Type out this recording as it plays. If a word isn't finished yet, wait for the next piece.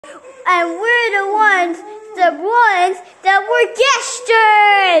And we're the ones that were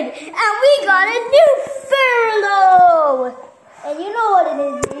gestured, and we got a new furlough. And you know what it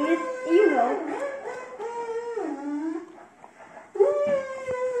is, baby. You know.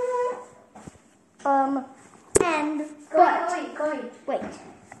 And Koi. Wait.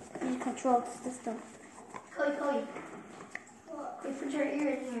 You control the system. Koi. Put your ear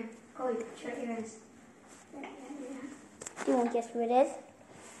in here. Koi, put your ears. You won't guess who it is.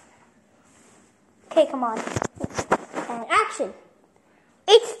 Okay, come on. And action.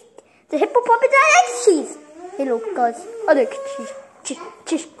 It's the hippo puppet that likes cheese. Hey, look, guys. I like cheese.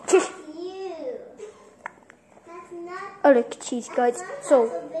 Cheese. I like cheese, guys. So,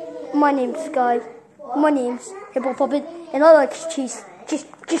 my name's Sky. My name's Hippo Puppet, and I like cheese. Cheese.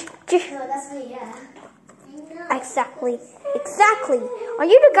 No, that's me, yeah. Exactly. Are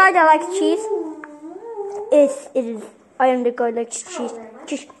you the guy that likes cheese? Yes, it is. I am the guy that likes cheese.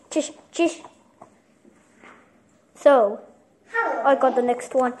 Cheese. So, I got the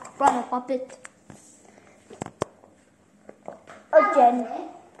next one. Run a puppet. Again.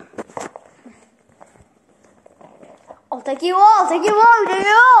 I'll take you all.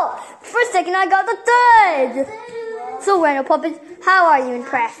 For a second, I got the third. So, Random Puppet, how are you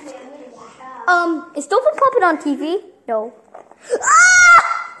impressed? Is Dolphin Puppet on TV? No.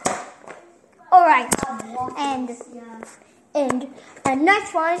 Alright. And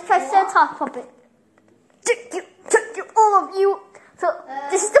next one is Triceratops Puppet. All of you. So,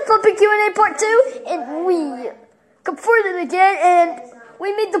 this is the Puppet Q&A part 2, and we confirmed it again, and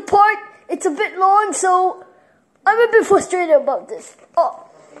we made the part. It's a bit long, so I'm a bit frustrated about this. Oh.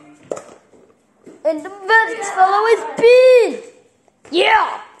 And the next fellow is Bean.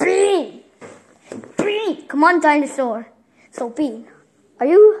 Yeah, Bean. Come on, dinosaur. So, Bean, are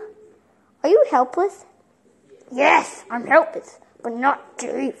you helpless? Yes, I'm helpless, but not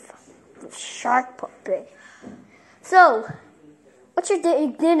Dave, the shark puppet. So, what's your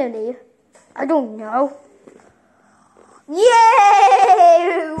dignity? I don't know.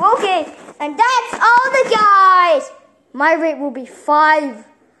 Yay! Okay, and that's all the guys. My rate will be 5.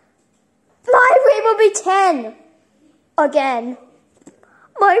 My rate will be 10. Again.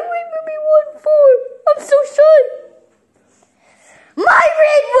 My rate will be 1-4. I'm so shy. My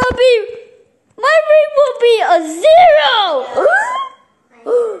rate will be a 0.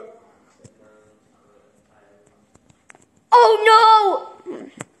 Oh no!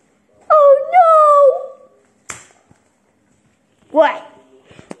 What?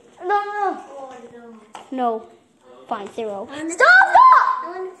 No. Fine, 0. Stop! I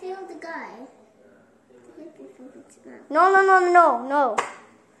want to feel the guy. No.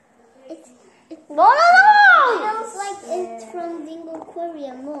 It No! feels like it's from Dingle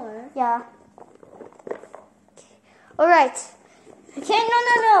Korea more. Yeah. Alright. Okay,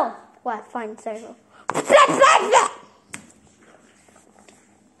 no. What? Fine, 0.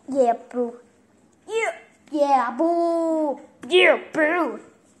 Yeah, boo. Yeah, boo. Yeah, boo.